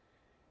commitment.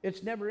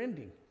 It's never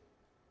ending.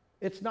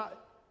 It's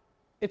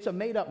a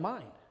made up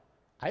mind.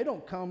 I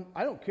don't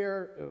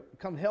care,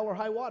 come hell or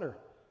high water.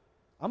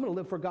 I'm going to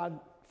live for God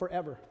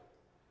forever.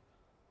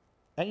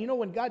 And you know,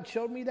 when God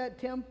showed me that,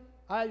 Tim,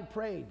 I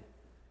prayed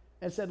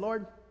and said,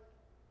 Lord,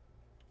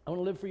 I want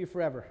to live for you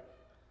forever.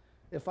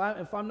 If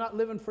I'm not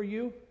living for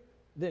you,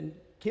 then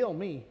kill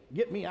me.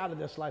 Get me out of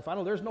this life.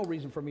 There's no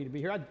reason for me to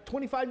be here. I'm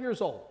 25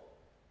 years old.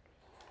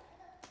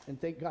 And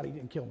thank God he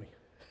didn't kill me.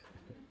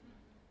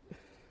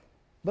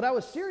 But I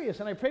was serious,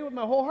 and I prayed with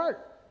my whole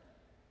heart.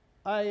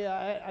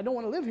 I don't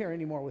want to live here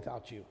anymore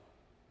without you.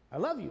 I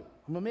love you.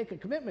 I'm going to make a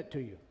commitment to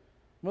you.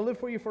 I'm going to live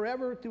for you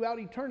forever throughout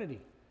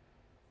eternity.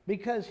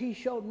 Because he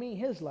showed me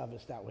his love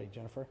is that way,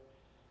 Jennifer.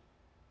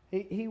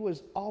 He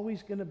was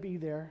always going to be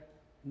there,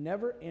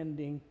 never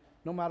ending.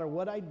 No matter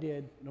what I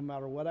did, no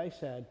matter what I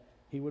said,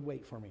 he would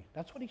wait for me.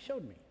 That's what he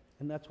showed me,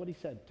 and that's what he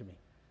said to me.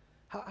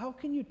 How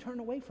can you turn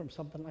away from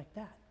something like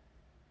that?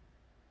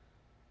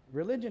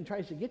 Religion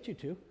tries to get you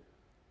to,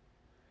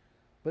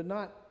 but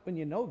not when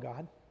you know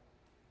God.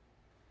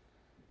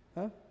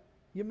 Huh?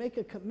 You make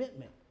a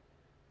commitment,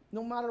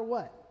 no matter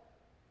what.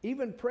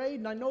 Even prayed,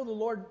 and I know the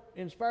Lord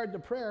inspired the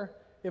prayer,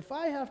 if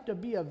I have to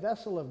be a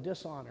vessel of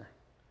dishonor,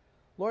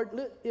 Lord,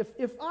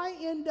 if I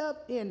end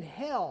up in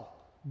hell,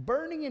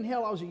 burning in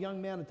hell. I was a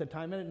young man at the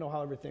time. I didn't know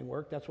how everything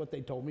worked. That's what they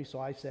told me, so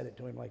I said it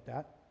to him like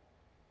that.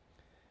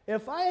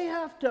 If I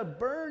have to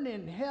burn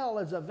in hell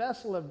as a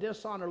vessel of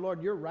dishonor,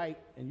 Lord, you're right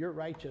and you're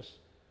righteous.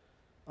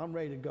 I'm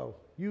ready to go.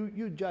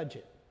 You judge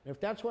it. If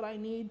that's what I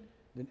need,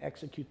 then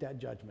execute that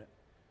judgment.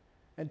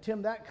 And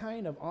Tim, that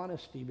kind of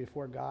honesty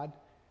before God,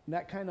 and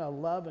that kind of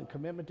love and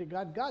commitment to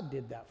God, God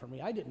did that for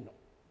me. I didn't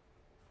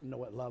know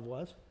what love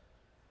was.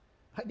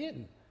 I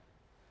didn't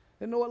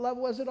know what love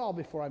was at all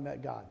before I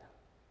met God.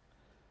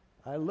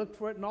 I looked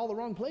for it in all the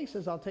wrong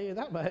places, I'll tell you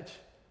that much.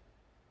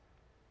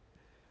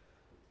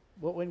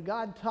 But when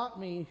God taught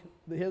me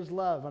his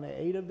love and I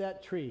ate of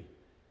that tree,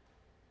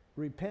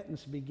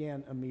 repentance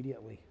began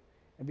immediately.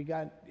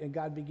 And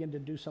God began to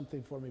do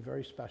something for me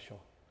very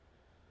special.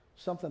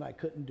 Something I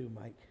couldn't do,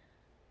 Mike.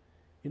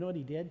 You know what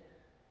he did?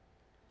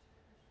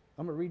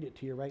 I'm going to read it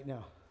to you right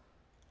now.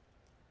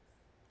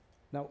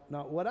 Now,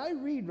 what I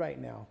read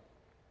right now,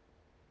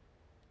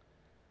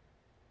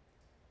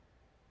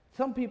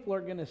 some people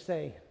are going to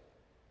say,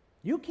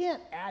 you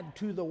can't add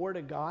to the Word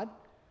of God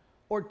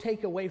or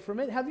take away from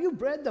it. Have you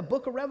read the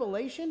book of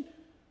Revelation?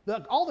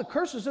 All the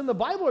curses in the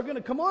Bible are going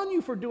to come on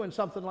you for doing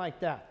something like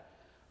that.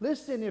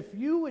 Listen, if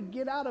you would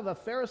get out of a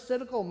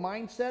pharisaical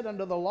mindset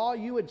under the law,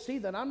 you would see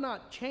that I'm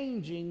not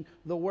changing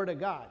the Word of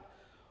God.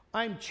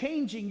 I'm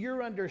changing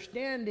your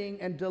understanding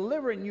and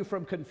delivering you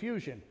from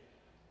confusion.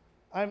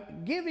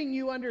 I'm giving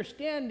you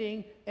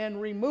understanding and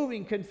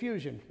removing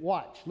confusion.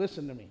 Watch,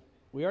 listen to me.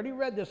 We already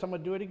read this, I'm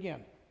going to do it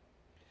again.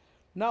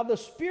 Now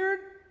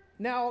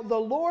the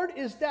Lord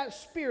is that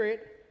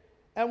Spirit,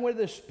 and where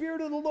the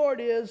Spirit of the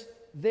Lord is,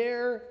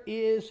 there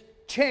is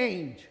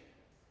change.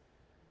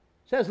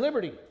 It says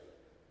liberty.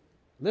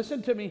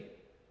 Listen to me.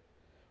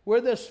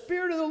 Where the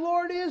Spirit of the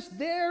Lord is,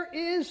 there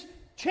is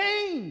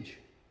change.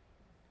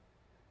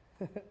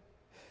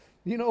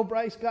 You know,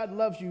 Bryce, God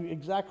loves you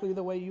exactly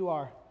the way you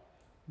are,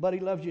 but he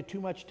loves you too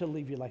much to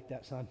leave you like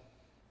that, son.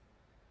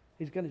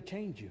 He's going to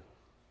change you.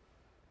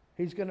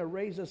 He's going to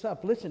raise us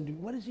up. Listen,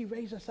 what does he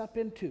raise us up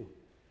into?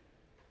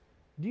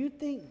 Do you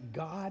think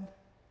God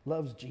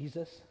loves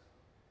Jesus?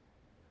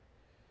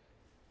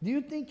 Do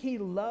you think he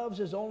loves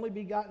his only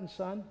begotten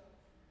Son?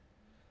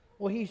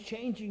 Well, he's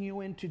changing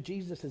you into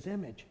Jesus'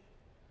 image.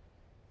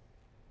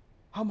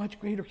 How much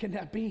greater can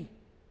that be?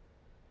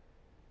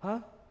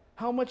 Huh?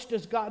 How much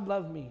does God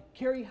love me?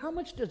 Carrie, how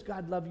much does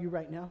God love you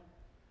right now?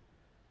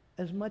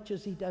 As much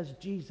as he does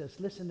Jesus.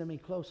 Listen to me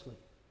closely.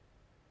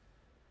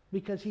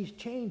 Because he's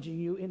changing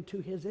you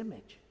into his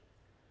image.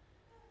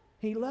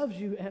 He loves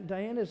you, Aunt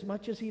Diane, as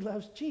much as he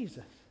loves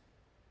Jesus.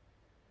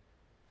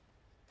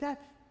 Have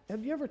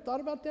you ever thought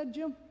about that,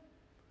 Jim?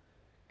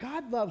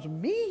 God loves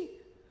me?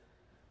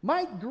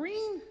 Mike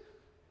Green?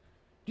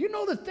 Do you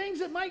know the things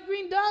that Mike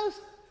Green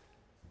does?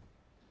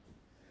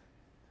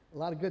 A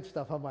lot of good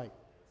stuff, huh, Mike?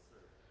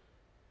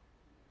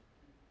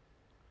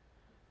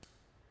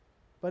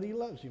 But he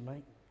loves you,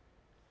 Mike.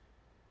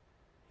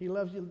 He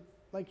loves you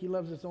like he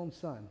loves his own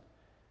son.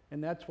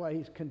 And that's why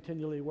he's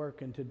continually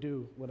working to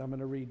do what I'm going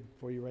to read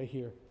for you right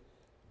here.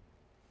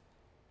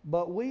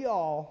 But we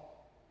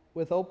all,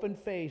 with open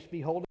face,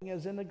 beholding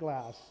as in a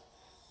glass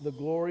the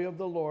glory of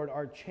the Lord,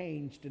 are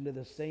changed into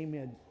the same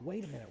image.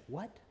 Wait a minute,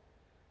 what?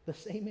 The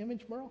same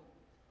image, Merle?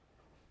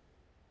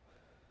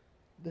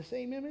 The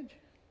same image?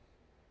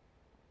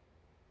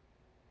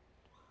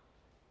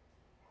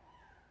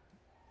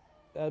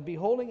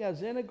 Beholding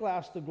as in a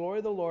glass the glory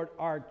of the Lord,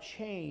 are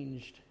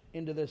changed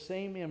into the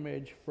same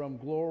image from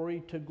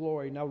glory to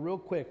glory. Now, real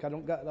quick, I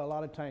don't got a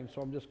lot of time,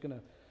 so I'm just going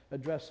to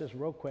address this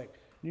real quick.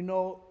 You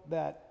know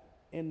that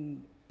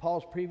in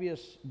Paul's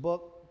previous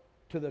book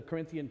to the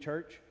Corinthian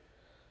church,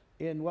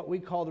 in what we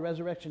call the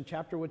resurrection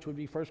chapter, which would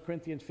be 1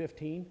 Corinthians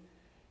 15,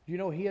 you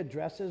know he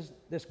addresses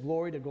this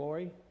glory to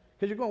glory?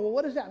 Because you're going, well,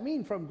 what does that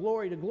mean from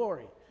glory to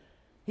glory?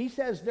 He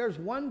says there's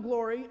one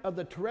glory of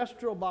the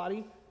terrestrial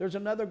body, there's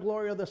another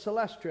glory of the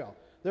celestial.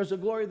 There's a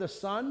glory of the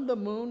sun, the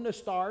moon, the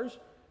stars.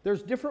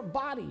 There's different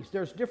bodies,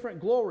 there's different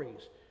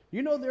glories.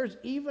 You know there's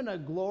even a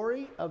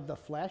glory of the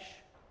flesh?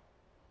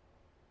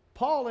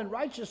 Paul in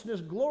righteousness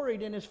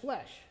gloried in his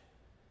flesh.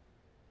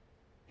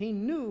 He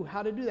knew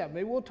how to do that.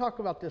 Maybe we'll talk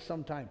about this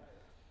sometime.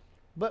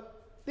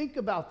 But think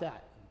about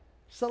that.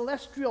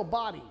 Celestial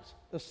bodies,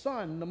 the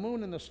sun, the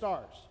moon, and the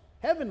stars.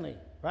 Heavenly,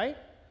 right?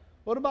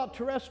 What about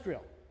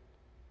terrestrial?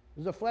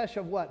 Is the flesh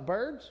of what?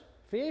 Birds?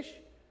 Fish?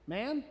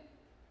 Man?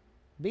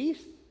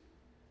 Beast?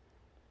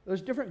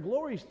 There's different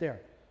glories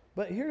there.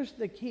 But here's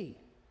the key.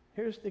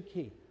 Here's the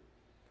key.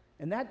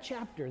 In that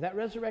chapter, that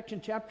resurrection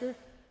chapter,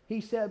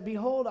 he said,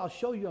 behold, I'll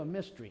show you a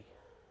mystery.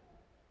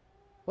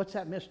 What's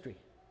that mystery?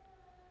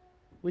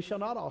 We shall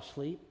not all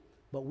sleep,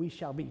 but we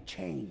shall be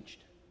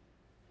changed.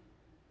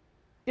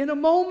 In a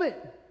moment,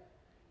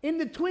 in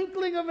the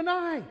twinkling of an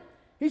eye.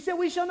 He said,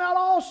 we shall not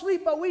all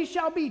sleep, but we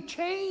shall be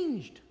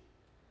changed.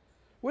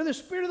 Where the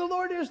Spirit of the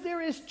Lord is, there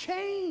is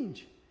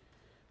change.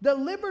 The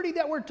liberty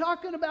that we're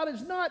talking about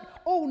is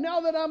not, oh,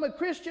 now that I'm a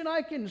Christian,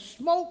 I can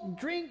smoke,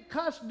 drink,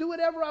 cuss, do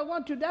whatever I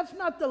want to. That's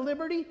not the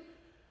liberty.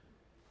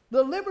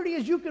 The liberty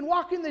is you can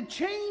walk in the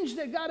change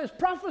that God has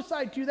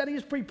prophesied to you, that he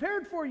has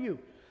prepared for you,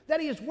 that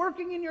he is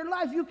working in your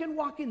life. You can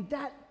walk in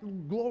that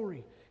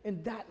glory,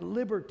 in that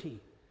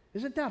liberty.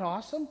 Isn't that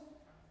awesome?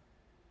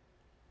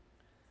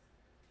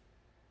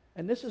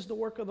 And this is the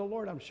work of the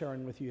Lord I'm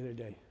sharing with you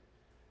today.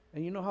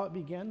 And you know how it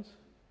begins?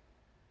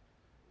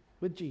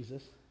 With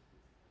Jesus.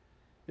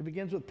 It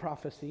begins with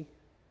prophecy.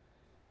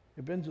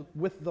 It begins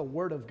with the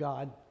Word of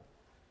God.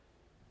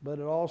 But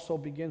it also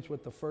begins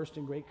with the first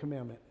and great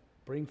commandment.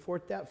 Bring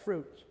forth that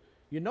fruit.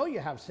 You know you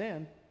have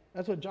sin.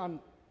 That's what John...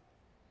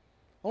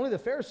 Only the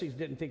Pharisees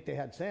didn't think they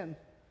had sin.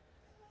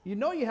 You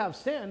know you have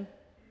sin.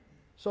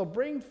 So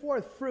bring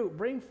forth fruit.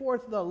 Bring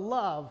forth the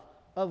love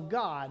of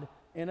God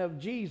and of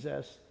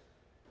Jesus,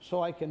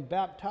 so I can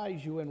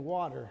baptize you in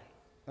water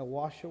and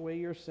wash away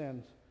your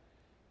sins.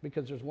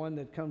 Because there's one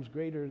that comes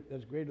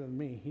that's greater than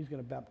me. He's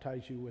going to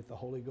baptize you with the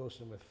Holy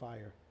Ghost and with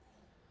fire.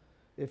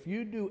 If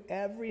you do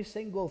every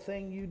single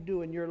thing you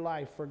do in your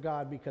life for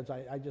God, because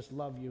I just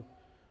love you.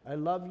 I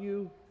love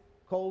you,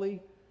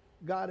 Coley.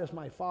 God is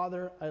my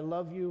Father. I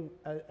love you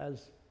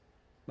as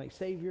my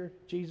Savior,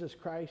 Jesus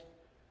Christ.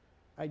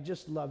 I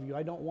just love you.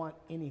 I don't want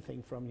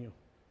anything from you.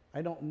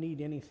 I don't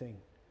need anything.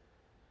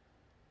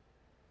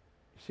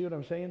 See what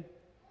I'm saying?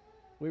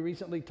 We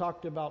recently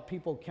talked about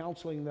people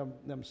counseling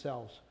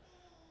themselves.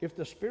 If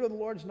the Spirit of the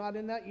Lord's not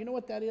in that, you know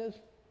what that is?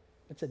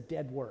 It's a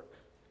dead work.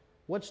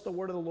 What's the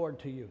word of the Lord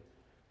to you?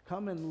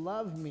 Come and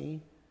love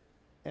me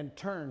and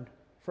turn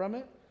from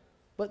it.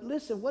 But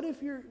listen, what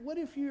if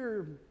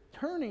you're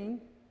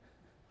turning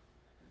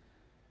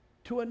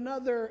to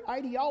another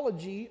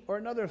ideology or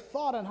another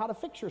thought on how to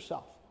fix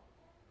yourself?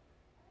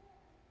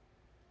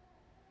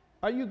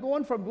 Are you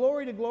going from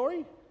glory to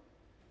glory?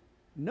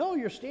 No,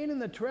 you're staying in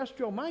the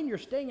terrestrial mind. You're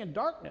staying in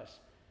darkness.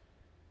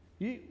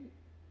 I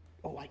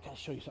got to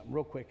show you something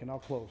real quick and I'll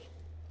close.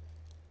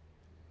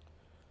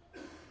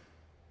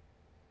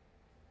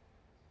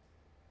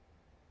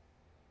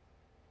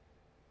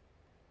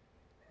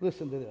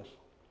 Listen to this.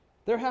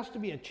 There has to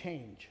be a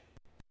change.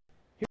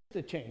 Here's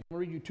the change. I'm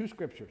going to read you two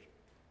scriptures.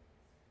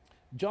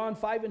 John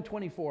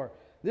 5:24.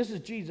 This is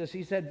Jesus.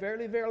 He said,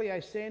 Verily, verily, I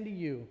say unto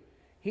you,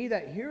 he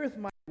that heareth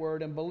my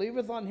word and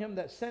believeth on him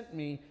that sent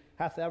me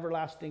hath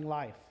everlasting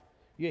life.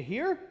 You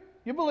hear,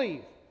 you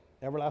believe,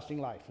 everlasting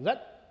life.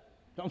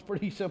 Sounds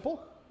pretty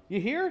simple.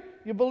 You hear,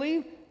 you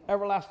believe,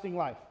 everlasting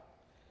life.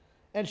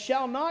 And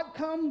shall not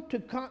come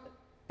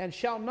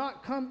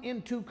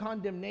into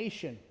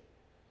condemnation,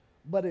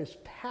 but is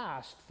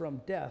passed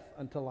from death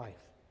unto life.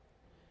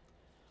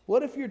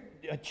 What if you're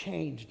a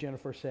change,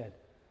 Jennifer said?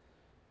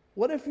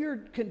 What if you're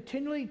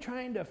continually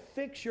trying to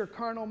fix your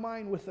carnal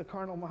mind with the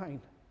carnal mind?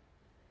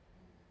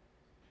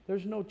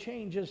 There's no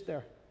change, is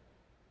there?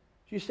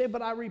 You say,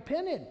 but I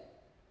repented.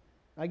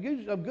 I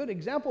gave some good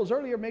examples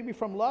earlier, maybe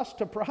from lust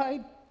to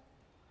pride,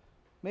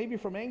 maybe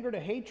from anger to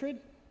hatred,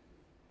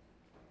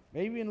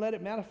 maybe even let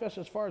it manifest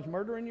as far as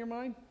murder in your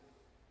mind.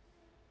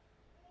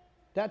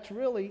 That's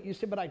really, you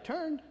say, but I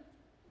turned.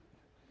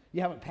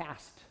 You haven't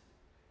passed.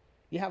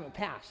 You haven't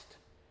passed.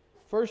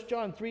 1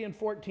 John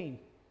 3:14.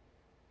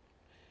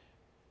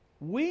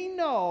 We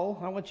know,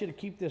 I want you to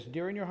keep this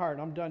dear in your heart.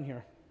 I'm done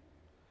here.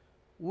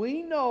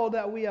 We know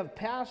that we have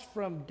passed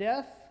from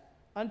death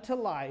unto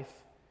life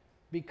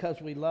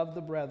because we love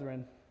the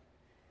brethren.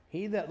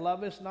 He that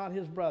loveth not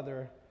his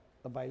brother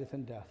abideth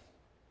in death.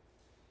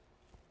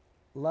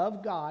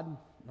 Love God.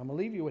 I'm going to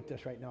leave you with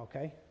this right now,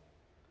 okay?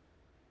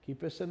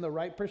 Keep us in the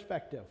right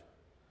perspective.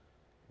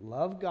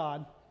 Love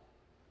God.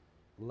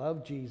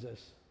 Love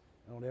Jesus.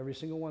 I want every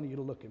single one of you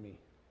to look at me.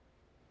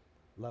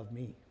 Love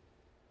me.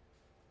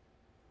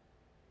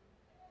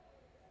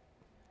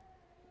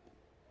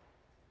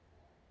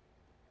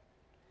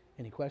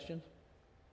 Any questions?